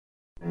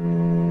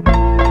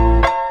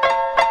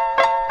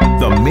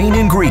Main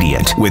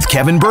Ingredient with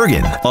Kevin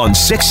Burgin on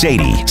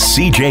 680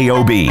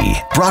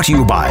 CJOB. Brought to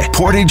you by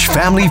Portage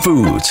Family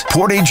Foods,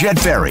 Portage at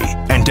Ferry,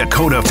 and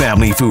Dakota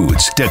Family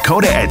Foods,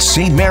 Dakota at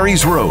St.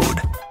 Mary's Road.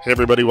 Hey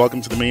everybody, welcome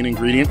to the Main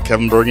Ingredient.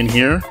 Kevin Burgin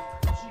here.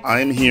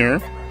 I am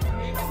here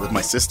with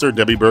my sister,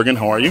 Debbie Burgin.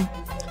 How are you?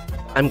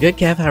 I'm good,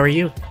 Kev. How are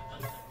you?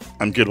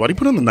 I'm good. Why do you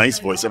put on the nice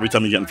voice every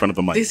time you get in front of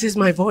a mic? This is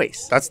my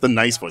voice. That's the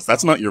nice voice.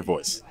 That's not your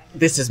voice.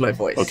 This is my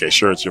voice. Okay,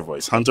 sure, it's your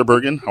voice. Hunter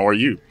Burgin, how are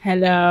you?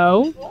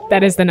 Hello.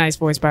 That is the nice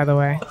voice, by the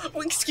way.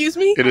 Oh, excuse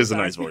me? It is a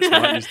nice voice. We're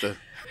not used to...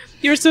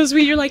 You're so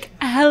sweet. You're like,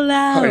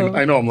 hello.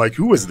 I know. I'm like,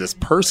 who is this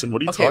person?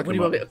 What are you Okay, talking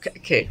about?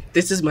 Okay,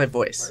 this is my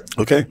voice.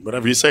 Okay,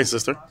 whatever you say,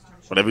 sister.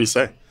 Whatever you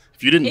say.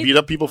 If you didn't beat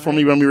up people for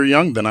me when we were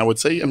young, then I would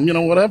say,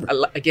 whatever.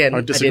 I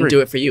didn't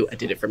do it for you. I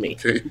did it for me.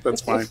 Okay,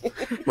 that's fine.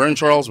 We're in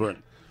Charleswood.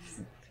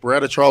 We're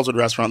at a Charleswood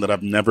restaurant that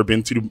I've never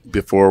been to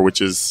before,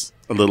 which is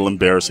a little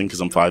embarrassing because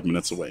I'm 5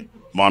 minutes away.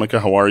 Monika,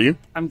 how are you?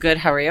 I'm good.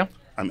 How are you?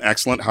 I'm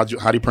excellent. How do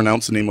you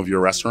pronounce the name of your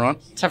restaurant?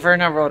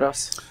 Taverna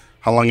Rodos.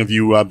 How long have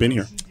you been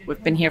here?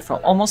 We've been here for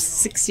almost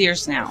 6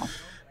 years now.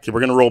 Okay, we're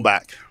going to roll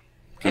back.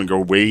 We're going to go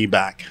way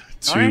back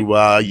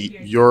to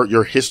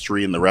your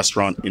history in the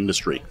restaurant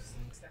industry.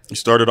 You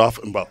started off,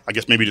 well, I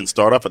guess maybe you didn't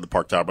start off at the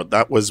Park Tower, but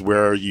that was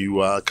where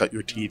you cut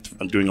your teeth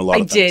and doing a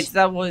lot of things. I did.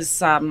 That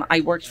was, I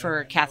worked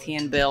for Kathy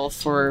and Bill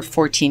for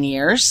 14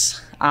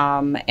 years.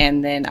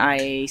 And then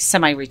I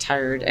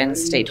semi-retired and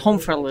stayed home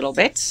for a little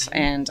bit.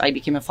 And I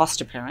became a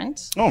foster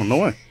parent. Oh, no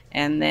way.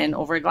 And then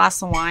over a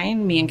glass of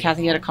wine, me and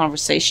Kathy had a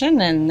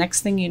conversation. And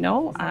next thing you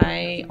know,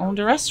 I owned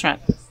a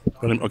restaurant.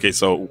 Okay,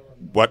 so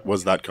what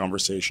was that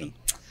conversation?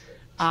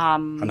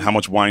 And how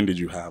much wine did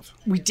you have?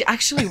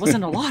 Actually, it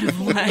wasn't a lot of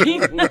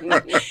wine.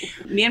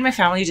 Me and my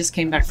family just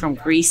came back from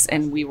Greece,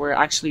 and we were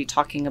actually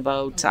talking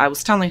about, I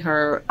was telling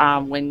her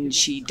when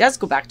she does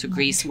go back to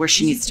Greece, where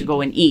she needs to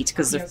go and eat,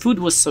 because the food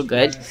was so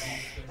good.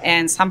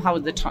 And somehow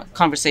the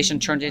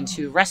conversation turned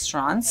into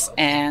restaurants,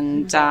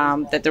 and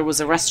that there was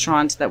a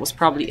restaurant that was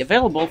probably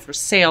available for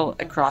sale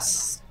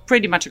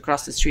pretty much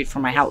across the street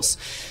from my house.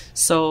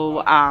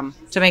 So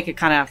to make it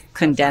kind of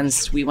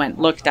condensed, we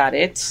looked at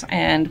it,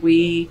 and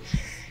we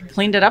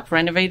cleaned it up,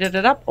 renovated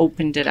it up,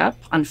 opened it up.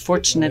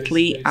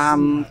 Unfortunately,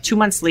 2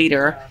 months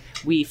later,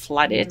 we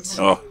flooded.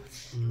 Oh,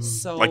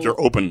 so like you're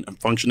open and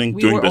functioning,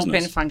 we doing were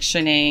business. open,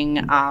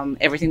 functioning.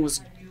 Everything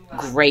was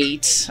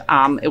great.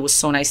 It was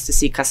so nice to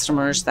see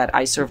customers that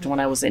I served when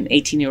I was an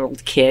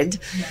 18-year-old kid.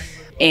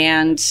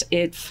 And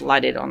it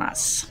flooded on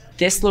us.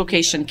 This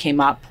location came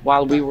up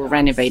while we were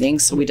renovating,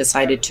 so we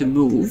decided to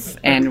move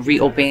and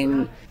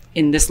reopen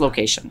in this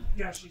location.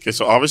 Okay,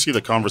 so obviously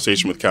the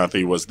conversation with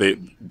Kathy was they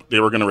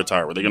were going to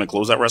retire. Were they going to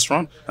close that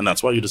restaurant? And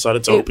that's why you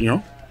decided to open your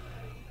own?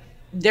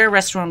 Their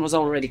restaurant was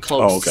already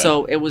closed, Oh, okay.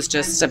 So it was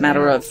just a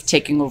matter of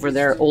taking over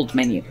their old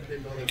menu.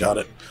 Got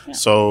it. Yeah.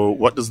 So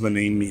what does the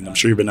name mean? I'm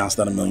sure you've been asked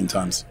that a million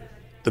times.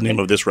 The name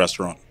of this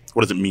restaurant.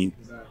 What does it mean?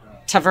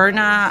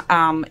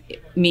 Taverna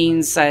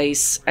means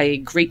a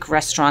Greek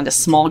restaurant, a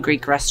small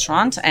Greek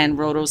restaurant, and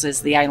Rodos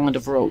is the island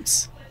of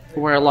Rhodes,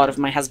 where a lot of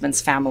my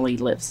husband's family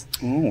lives.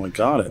 Oh, I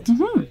got it.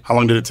 Mm-hmm. How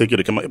long did it take you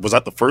to come up? Was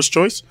that the first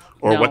choice?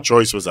 Or No. what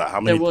choice was that?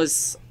 How many? There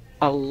was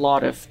a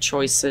lot of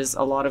choices,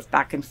 a lot of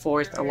back and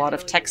forth, a lot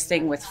of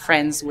texting with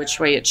friends which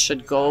way it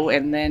should go,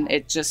 and then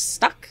it just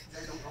stuck.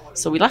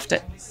 So we left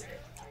it.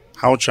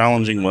 How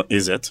challenging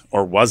is it,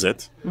 or was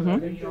it?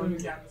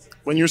 Mm-hmm.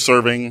 When you're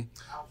serving,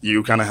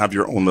 you kind of have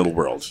your own little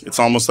world. It's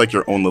almost like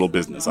your own little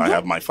business. I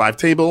have my 5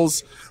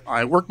 tables.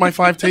 I work my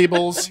 5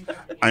 tables.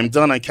 I'm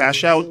done. I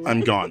cash out. I'm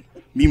gone.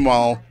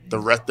 Meanwhile,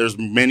 there's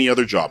many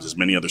other jobs. There's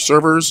many other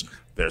servers.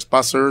 There's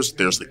bussers.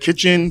 There's the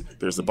kitchen.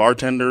 There's the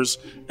bartenders.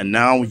 And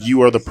now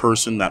you are the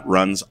person that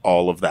runs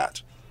all of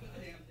that.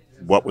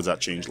 What was that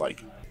change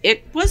like?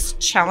 It was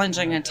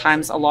challenging at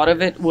times. A lot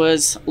of it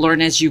was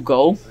learn as you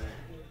go.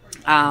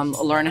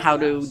 Learn how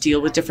to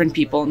deal with different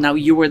people. Now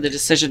you were the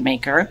decision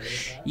maker.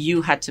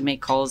 You had to make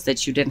calls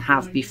that you didn't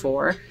have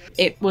before.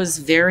 It was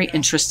very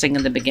interesting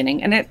in the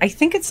beginning. And I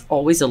think it's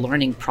always a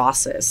learning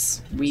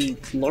process. We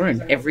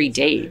learn every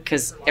day,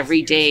 because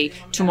every day,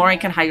 tomorrow I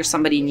can hire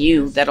somebody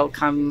new that'll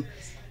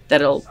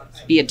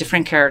be a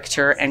different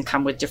character and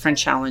come with different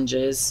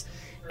challenges.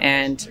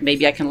 And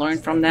maybe I can learn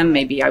from them.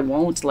 Maybe I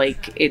won't.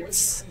 Like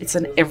it's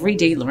an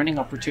everyday learning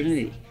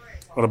opportunity.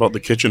 What about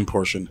the kitchen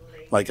portion?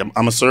 Like,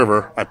 I'm a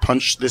server. I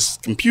punch this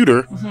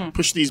computer,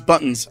 push these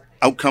buttons,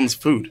 out comes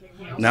food.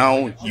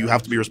 Now you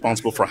have to be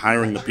responsible for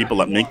hiring the people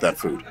that make that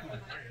food,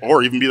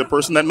 or even be the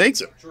person that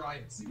makes it.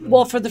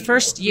 Well, for the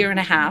first year and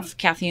a half,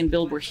 Kathy and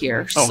Bill were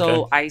here. Okay.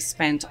 So I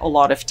spent a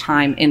lot of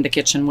time in the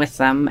kitchen with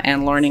them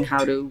and learning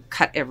how to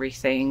cut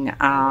everything,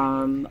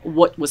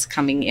 what was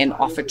coming in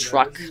off a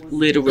truck,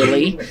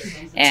 literally,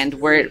 and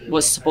where it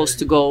was supposed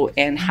to go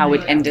and how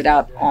it ended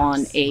up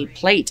on a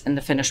plate in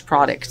the finished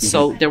product. Mm-hmm.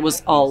 So there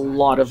was a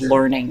lot of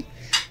learning.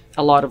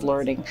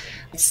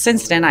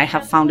 Since then, I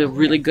have found a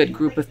really good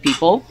group of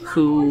people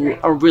who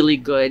are really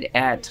good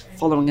at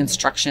following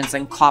instructions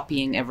and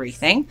copying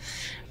everything.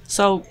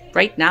 So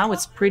right now,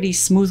 it's pretty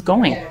smooth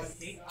going.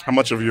 How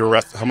much of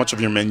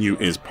your menu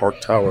is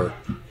Park Tower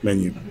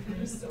menu?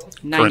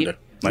 95%.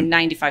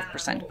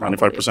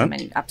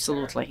 95%?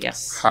 Absolutely,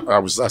 yes. I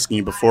was asking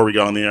you before we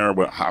got on the air,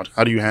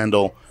 how do you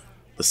handle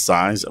the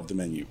size of the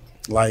menu?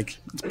 Like,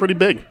 it's pretty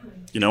big,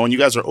 and you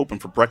guys are open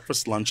for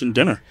breakfast, lunch, and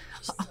dinner.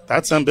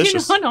 That's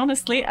ambitious. You know what,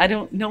 honestly, I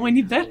don't know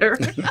any better.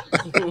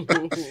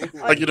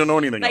 Like you don't know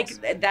anything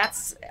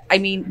else.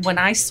 When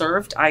I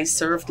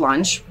served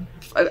lunch.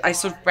 I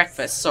served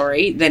breakfast,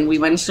 then we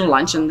went to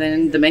lunch, and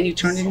then the menu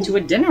turned into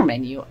a dinner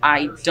menu.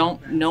 I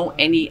don't know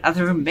any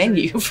other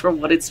menu for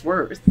what it's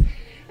worth.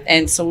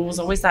 And so it was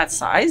always that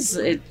size.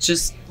 You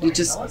just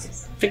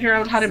figure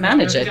out how to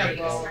manage it.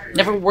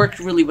 Never worked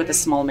really with a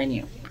small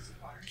menu.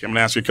 Okay, I'm going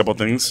to ask you a couple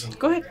things.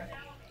 Go ahead.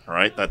 All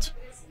right, that's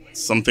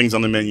some things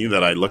on the menu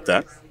that I looked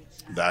at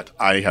that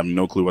I have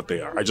no clue what they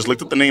are. I just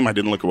looked at the name. I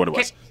didn't look at what it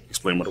was.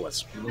 Explain what it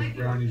was.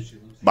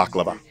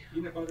 Baklava.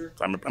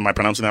 Am I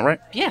pronouncing that right?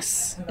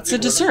 Yes, it's a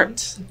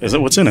dessert. Is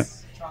it? What's in it?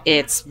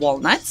 It's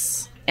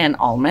walnuts and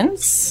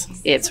almonds.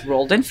 It's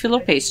rolled in filo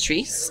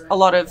pastries. A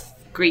lot of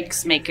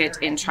Greeks make it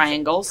in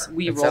triangles.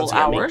 We roll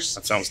ours.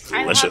 That sounds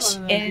delicious.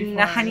 In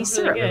honey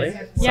syrup. Really?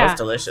 Yeah. Sounds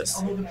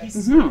delicious.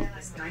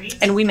 Mm-hmm.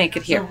 And we make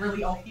it here.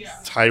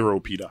 Tyro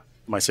pita.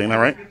 Am I saying that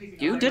right?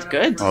 You did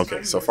good.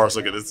 Okay, so far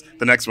so good.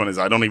 The next one is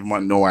I don't even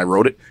want to know I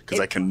wrote it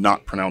because I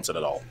cannot pronounce it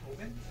at all.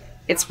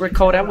 It's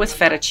ricotta with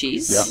feta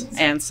cheese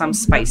and some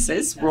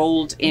spices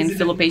rolled in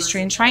filo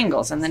pastry in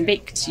triangles and then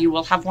baked. You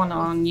will have one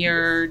on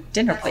your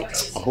dinner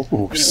plate.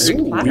 Oh,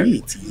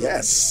 sweet.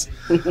 Yes.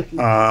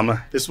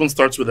 This one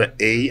starts with an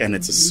A and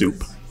it's a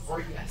soup.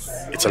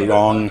 It's a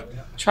long...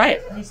 Try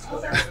it.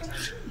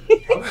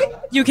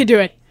 You can do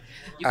it.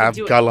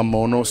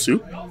 Avgalamono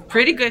soup?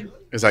 Pretty good.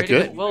 Is that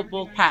good?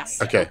 We'll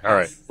pass. Okay, all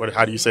right.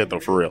 How do you say it though,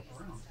 for real?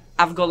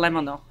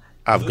 Avgolemono.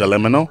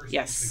 Avgalemino?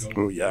 Yes.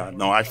 Oh, yeah.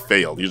 No, I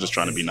failed. You're just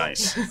trying to be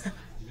nice.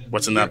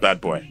 What's in that bad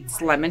boy?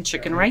 It's lemon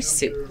chicken rice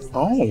soup.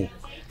 Oh,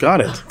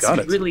 got it.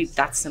 It's really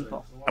that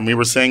simple. And we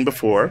were saying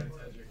before,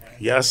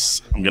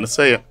 yes, I'm going to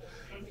say it.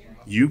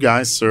 You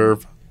guys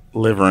serve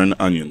liver and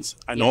onions.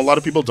 I know a lot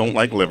of people don't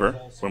like liver.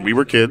 When we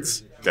were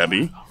kids,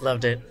 Debbie.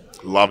 Loved it.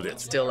 Loved it.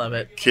 Still love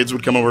it. Kids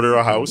would come over to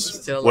our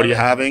house. What are you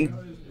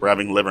having? We're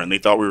having liver. And they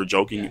thought we were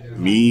joking.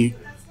 Me,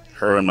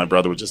 her, and my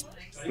brother would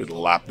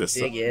lap this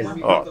Dig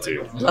in. Oh,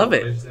 dude. Love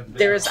it.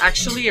 There is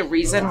actually a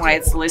reason why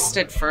it's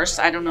listed first.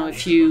 I don't know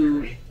if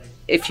you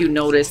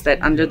notice that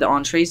under the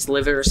entrees,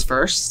 liver is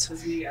first.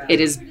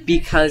 It is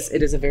because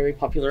it is a very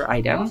popular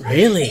item.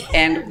 Really?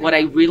 And what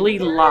I really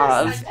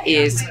love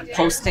is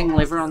posting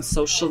liver on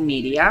social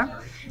media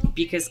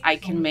because I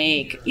can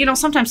make,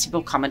 sometimes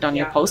people comment on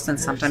your post and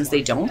sometimes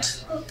they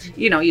don't.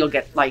 You'll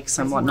get likes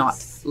and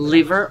whatnot.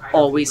 Liver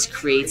always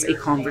creates a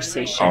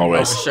conversation.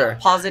 Always. Oh, for sure.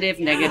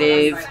 Positive,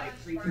 negative.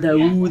 The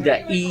ooh,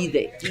 the e,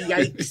 the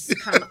yikes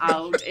come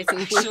out. It's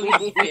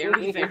actually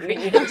very, very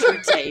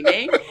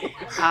entertaining.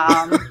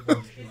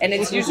 And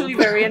it's usually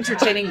very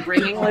entertaining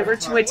bringing liver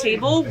to a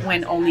table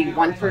when only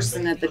one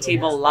person at the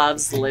table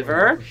loves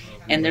liver.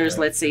 And there's,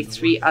 let's say,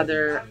 3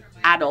 other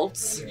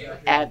adults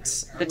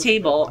at the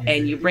table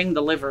and you bring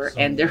the liver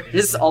and there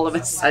is all of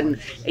a sudden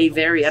a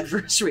very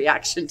adverse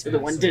reaction to the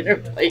one dinner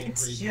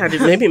plate. Yeah, dude,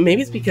 maybe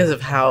it's because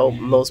of how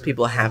most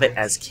people have it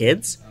as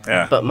kids.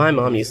 Yeah. But my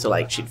mom used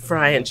to she'd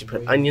fry it and she'd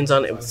put onions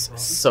on it. It was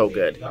so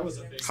good.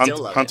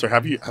 Hunter,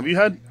 have you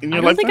had in your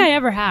I don't think I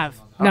ever have.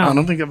 No. I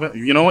don't think I've.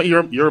 You know what?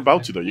 You're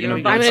about to though.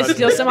 I'm gonna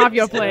steal some off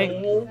your plate.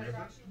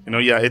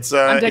 It's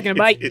I'm taking a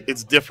bite.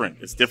 It's different.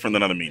 It's different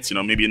than other meats.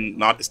 Maybe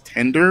not as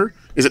tender.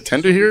 Is it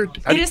tender here?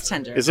 It is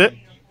tender. Is it?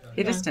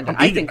 It is tender.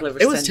 I think liver's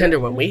tender. It was tender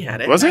when we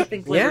had it. Was it? I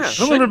think liver I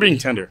don't remember being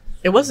tender.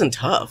 It wasn't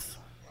tough.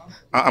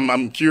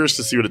 I'm curious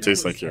to see what it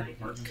tastes like here.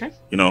 Okay.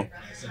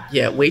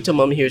 Yeah, wait till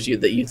Mom hears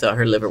that you thought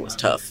her liver was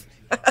tough.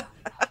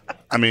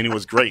 I mean, it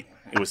was great.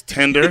 It was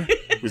tender.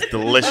 It was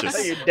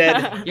delicious. You're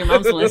dead. Your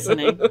mom's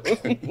listening.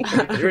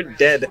 You're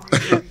dead.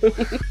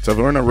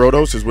 Taverna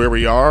Rodos is where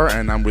we are,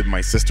 and I'm with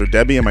my sister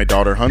Debbie and my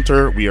daughter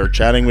Hunter. We are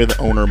chatting with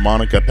owner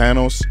Monika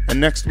Panos,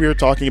 and next we are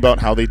talking about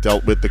how they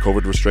dealt with the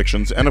COVID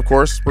restrictions, and of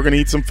course, we're going to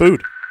eat some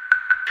food.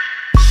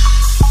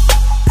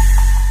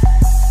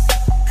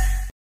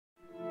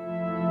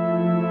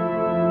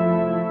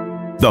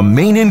 The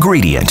Main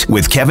Ingredient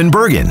with Kevin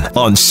Burgin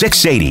on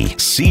 680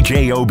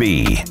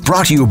 CJOB.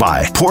 Brought to you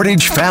by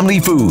Portage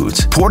Family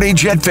Foods,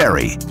 Portage at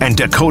Ferry, and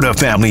Dakota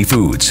Family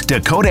Foods,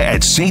 Dakota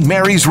at St.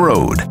 Mary's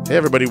Road. Hey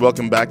everybody,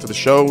 welcome back to the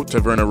show.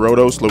 Taverna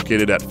Rodos,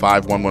 located at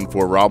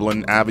 5114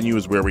 Roblin Avenue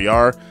is where we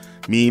are.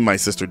 Me, my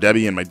sister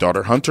Debbie, and my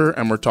daughter Hunter,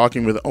 and we're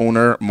talking with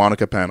owner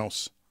Monika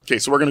Panos. Okay,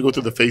 so we're going to go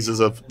through the phases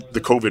of the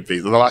COVID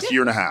phase, the last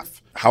year and a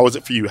half. How was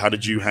it for you? How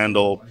did you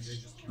handle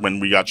when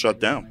we got shut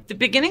down? The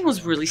beginning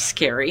was really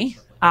scary.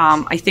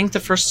 I think the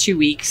first 2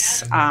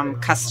 weeks,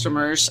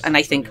 customers, and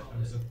I think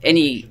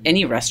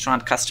any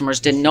restaurant customers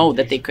didn't know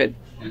that they could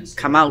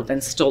come out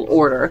and still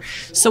order.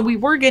 So we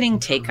were getting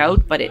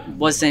takeout, but it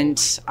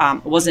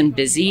wasn't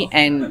busy,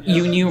 and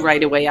you knew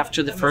right away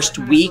after the first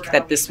week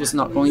that this was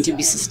not going to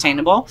be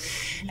sustainable.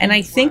 And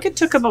I think it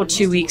took about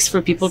 2 weeks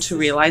for people to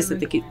realize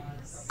that they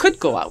could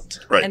go out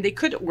Right. and they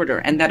could order,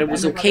 and that it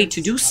was okay to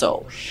do so.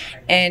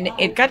 And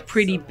it got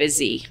pretty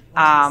busy.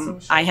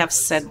 I have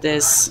said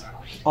this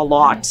a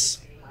lot.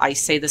 I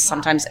say this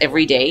sometimes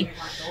every day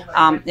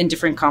in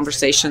different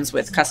conversations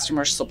with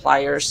customers,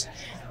 suppliers.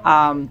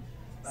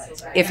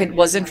 If it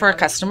wasn't for our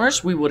customers,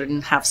 we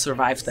wouldn't have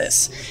survived this.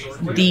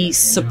 The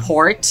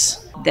support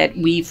that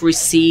we've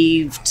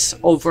received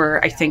over,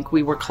 I think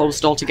we were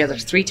closed altogether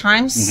 3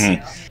 times.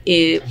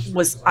 It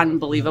was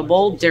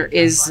unbelievable.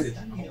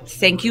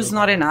 Thank you's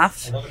not enough,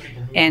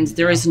 and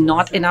there is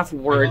not enough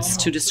words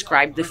to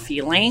describe the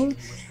feeling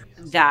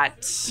that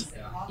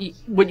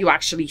what you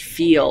actually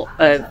feel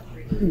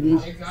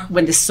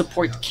when the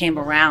support came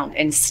around,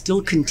 and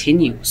still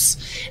continues,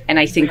 and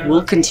I think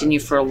will continue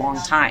for a long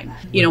time.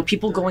 You know,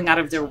 people going out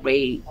of their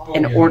way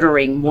and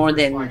ordering more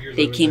than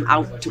they came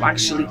out to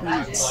actually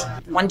eat.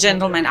 One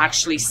gentleman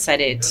actually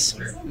said it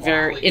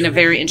in a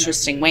very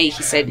interesting way.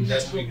 He said,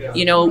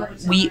 you know,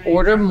 we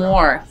order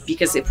more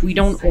because if we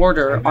don't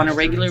order on a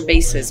regular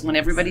basis when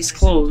everybody's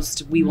closed,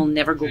 we will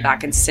never go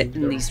back and sit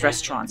in these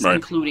restaurants, right.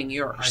 including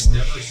yours.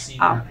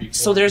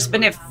 So there's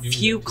been a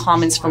few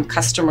comments from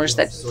customers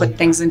that put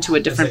things into a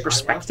different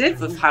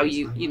perspective of how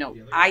you know,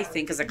 I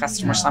think as a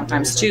customer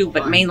sometimes too,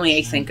 but mainly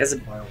I think as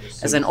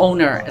an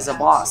owner, as a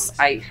boss.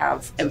 I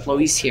have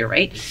employees here,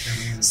 right?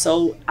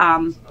 So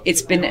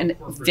it's been a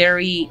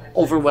very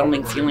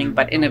overwhelming feeling,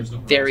 but in a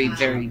very,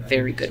 very,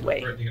 very good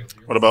way.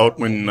 What about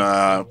when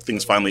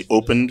things finally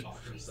opened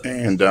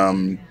and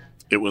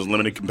it was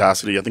limited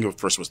capacity? I think at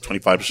first it was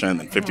 25%,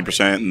 then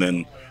 50%, and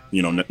then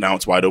now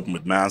it's wide open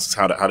with masks.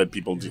 How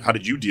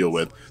did you deal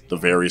with the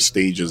various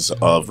stages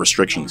of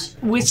restrictions?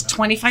 With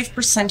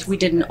 25%, we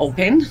didn't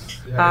open.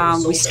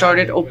 We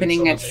started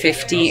opening at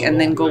 50 and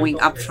then going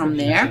up from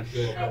there.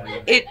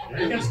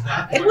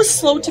 It was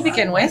slow to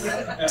begin with.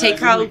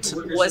 Takeout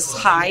was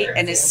high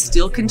and it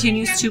still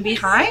continues to be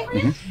high.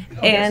 Mm-hmm.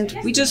 And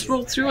we just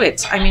rolled through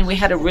it. I mean, we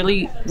had a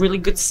really, really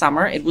good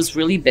summer. It was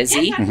really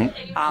busy.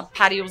 Mm-hmm.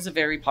 Patio is a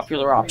very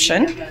popular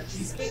option.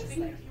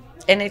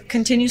 And it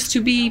continues to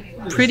be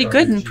pretty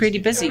good and pretty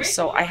busy.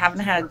 So I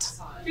haven't had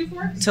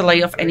to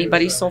lay off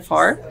anybody so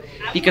far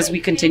because we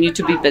continue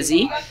to be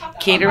busy.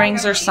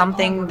 Caterings are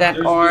something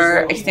that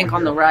are, I think,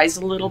 on the rise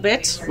a little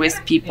bit, with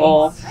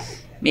people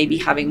maybe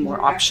having more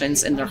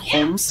options in their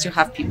homes to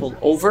have people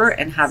over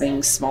and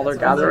having smaller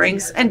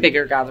gatherings and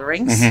bigger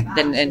gatherings mm-hmm.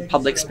 than in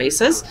public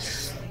spaces.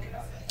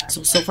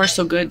 So far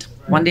so good.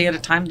 One day at a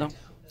time though.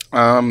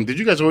 Did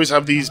you guys always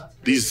have these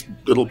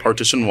little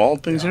partition wall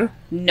things here?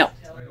 No.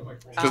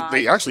 Because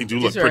they actually do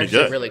look pretty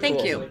good. Really Thank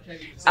cool. you.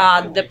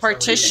 The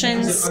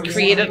partitions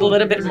created a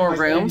little bit more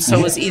room, so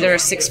it was either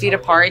 6 feet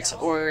apart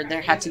or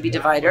there had to be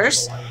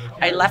dividers.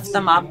 I left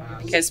them up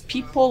because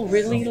people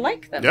really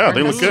like them. Yeah,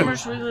 they look good.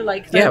 Customers really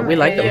like them. Yeah, we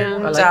like them. I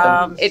And like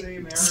them.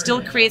 it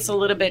still creates a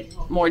little bit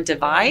more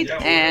divide,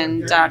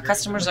 and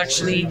customers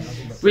actually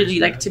really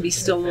like to be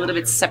still a little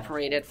bit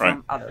separated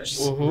from others.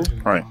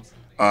 Mm-hmm. All right.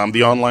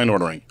 The online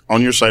ordering.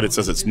 On your site, it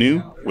says it's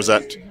new. Was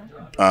that...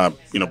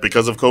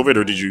 because of COVID,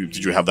 or did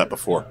you have that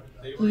before?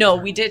 No,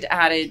 we did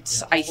add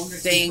it, I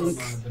think,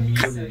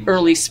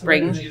 early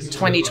spring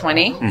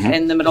 2020, mm-hmm.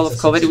 in the middle of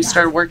COVID. We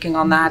started working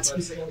on that.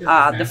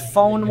 The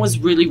phone was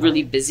really,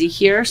 really busy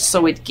here,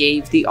 so it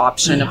gave the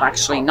option of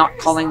actually not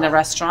calling the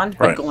restaurant,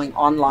 but going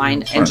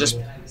online and just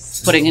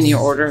putting in your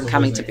order and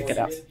coming to pick it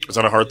up. Is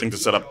that a hard thing to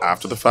set up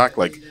after the fact?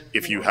 Like,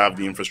 if you have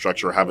the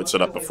infrastructure, have it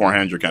set up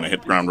beforehand, you're kind of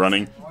hit the ground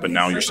running, but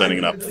now you're setting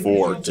it up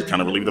to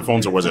kind of relieve the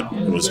phones, or was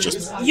it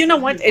just... You know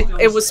what?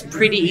 It was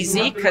pretty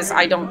easy because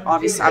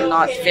I'm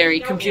not very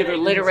computer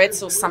literate,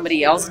 so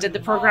somebody else did the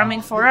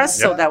programming for us,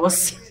 so that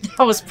was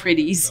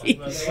pretty easy.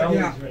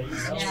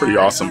 It's pretty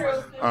awesome.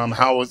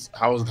 How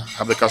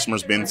have the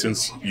customers been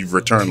since you've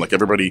returned? Like,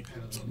 everybody,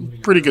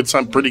 pretty good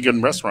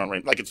restaurant,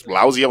 right? Like, it's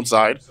lousy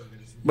outside,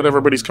 but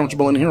everybody's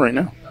comfortable in here right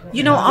now.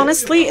 You know,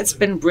 honestly, it's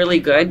been really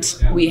good.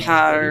 We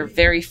are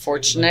very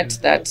fortunate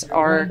that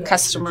our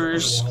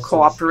customers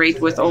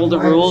cooperate with all the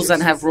rules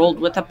and have rolled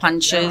with the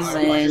punches,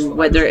 and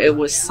whether it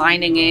was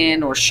signing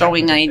in or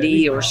showing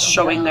ID or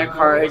showing their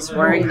cards,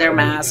 wearing their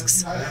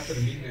masks,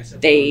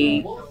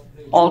 they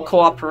all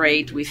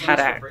cooperate. We've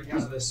had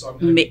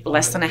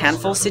less than a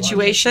handful of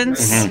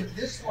situations,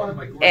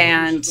 mm-hmm.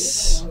 and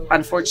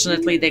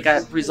unfortunately they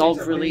got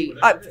resolved really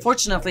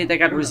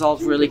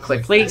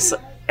quickly. So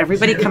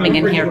everybody coming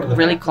in here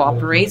really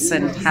cooperates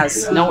and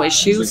has no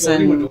issues.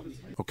 And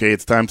okay,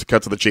 it's time to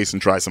cut to the chase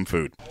and try some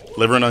food.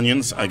 Liver and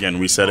onions, again,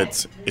 we said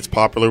it's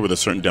popular with a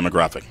certain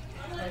demographic.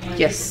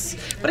 yes,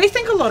 but I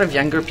think a lot of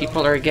younger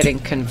people are getting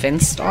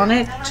convinced on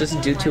it just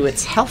due to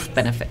its health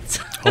benefits.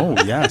 Oh,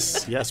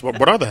 yes.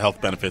 What are the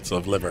health benefits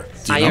of liver?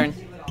 Do you Iron.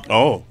 know?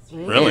 Oh,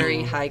 really?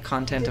 Very high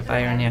content of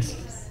iron,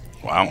 yes.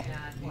 Wow.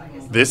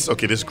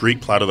 This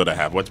Greek platter that I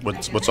have,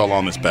 what's all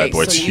on this bad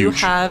boy? It's so huge. you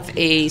have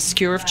a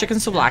skewer of chicken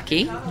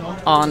souvlaki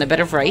on a bed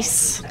of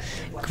rice,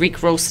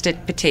 Greek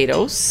roasted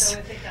potatoes,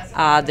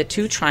 the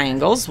 2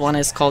 triangles. One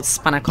is called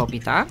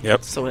spanakopita.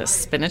 Yep. So there's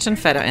spinach and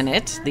feta in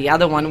it. The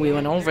other one, we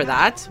went over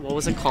that. What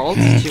was it called?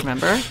 Do you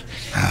remember?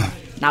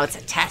 Now it's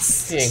a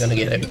test. You ain't gonna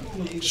get it.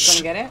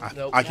 Gonna get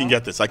it? I can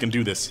get this. I can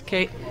do this.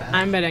 Okay.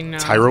 I'm betting no.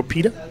 Tyro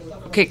pita?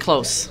 Okay,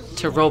 close.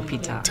 Taro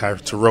pita.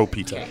 Taro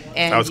pita.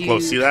 And That was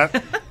close. you- See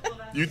that?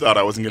 You thought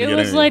I wasn't going to It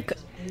get was anything.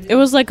 it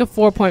was like a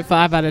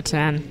 4.5 out of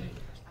 10.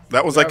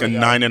 That was like a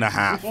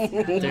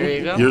 9.5. There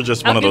you go. You're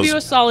just one I'll of give those. you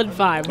a solid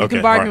 5. We Okay,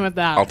 can bargain all right. with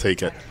that. I'll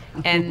take it.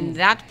 And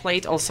that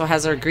plate also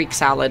has our Greek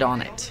salad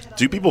on it.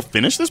 Do people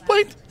finish this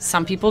plate?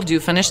 Some people do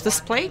finish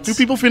this plate. Do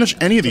people finish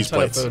any of these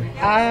Ton of plates? food.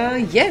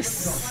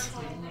 Yes.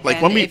 Like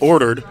And when we if-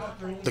 ordered,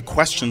 the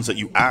questions that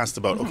you asked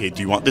about, okay,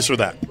 do you want this or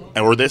that?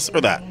 Or this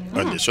or that?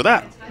 Or this or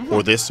that?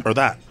 Or this or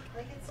that?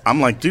 I'm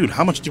like, dude,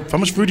 how much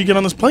food do you get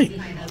on this plate?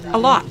 A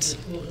lot.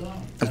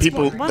 And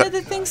people, One of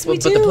the things we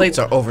But do. the plates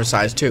are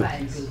oversized too.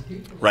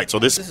 right? So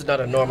this, This is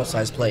not a normal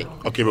sized plate.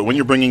 okay, but when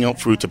you're bringing out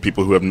food to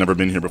people who have never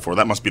been here before,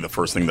 that must be the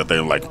first thing that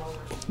they're like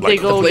They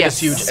go, plate yes. is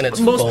huge and it's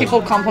Most full.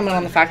 people compliment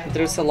on the fact that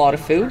there's a lot of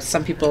food.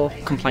 Some people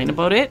complain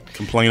about it.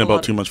 complain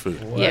about too much food.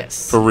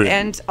 Yes. For real.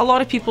 And a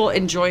lot of people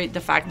enjoy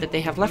the fact that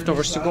they have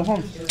leftovers to go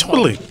home.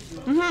 Totally,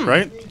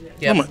 right?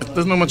 Yeah.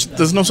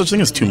 There's no such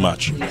thing as too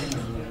much.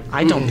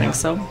 I don't think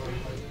so.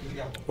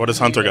 What does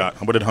Hunter got?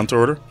 What did Hunter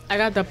order? I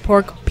got the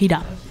pork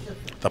pita.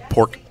 The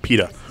pork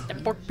pita. The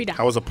pork pita.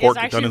 How was a pork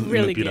It's done actually in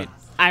really the pita? good.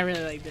 I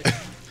really liked it.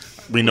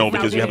 We know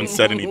because you haven't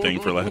said anything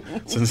for like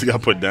since it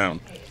got put down.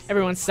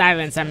 Everyone's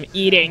silence. I'm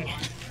eating.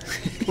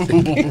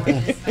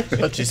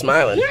 But she's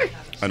smiling.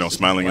 I know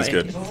smiling is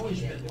good.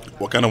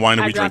 What kind of wine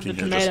are I we dropped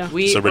drinking the here? tomato.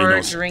 We so everybody were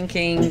knows.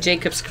 drinking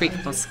Jacob's Creek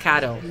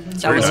Moscato. That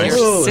very was nice.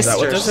 your Ooh, is that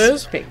what sister's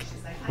this is? pick.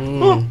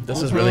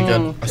 This is really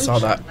good. I saw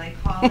that.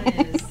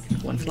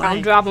 One I'm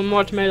fly. dropping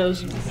more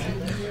tomatoes.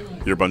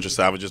 You're a bunch of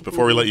savages.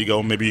 Before we let you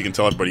go, maybe you can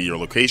tell everybody your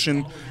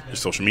location, your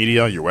social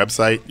media, your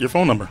website, your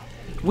phone number.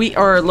 We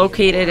are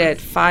located at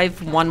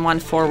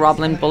 5114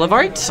 Roblin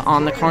Boulevard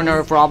on the corner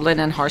of Roblin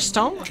and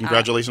Hearthstone.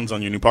 Congratulations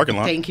on your new parking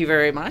lot. Thank you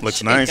very much.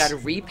 Looks nice. It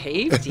got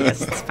repaved.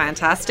 Yes, it's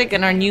fantastic.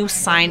 And our new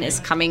sign is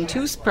coming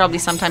too, probably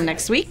sometime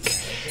next week.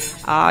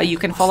 You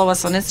can follow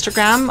us on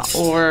Instagram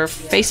or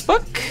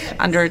Facebook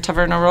under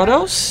Taverna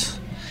Rodos.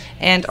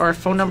 And our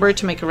phone number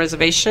to make a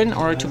reservation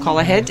or to call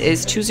ahead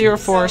is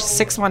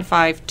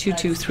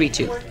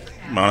 204-615-2232.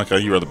 Monica,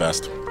 you are the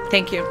best.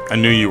 Thank you. I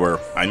knew you were.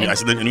 I knew I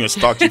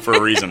stalked you for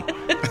a reason.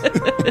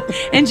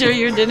 Enjoy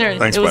your dinner.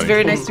 Thanks, it was buddy.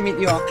 very nice to meet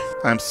you all.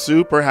 I'm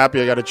super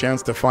happy I got a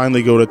chance to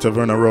finally go to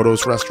Taverna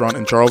Rodos restaurant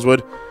in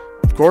Charleswood.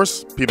 Of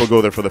course, people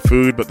go there for the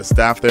food, but the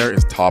staff there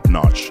is top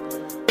notch.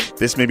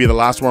 This may be the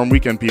last warm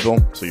weekend, people,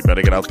 so you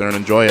better get out there and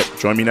enjoy it.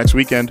 Join me next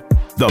weekend.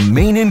 The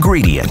Main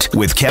Ingredient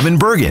with Kevin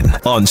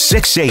Burgin on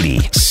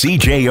 680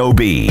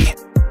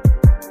 CJOB.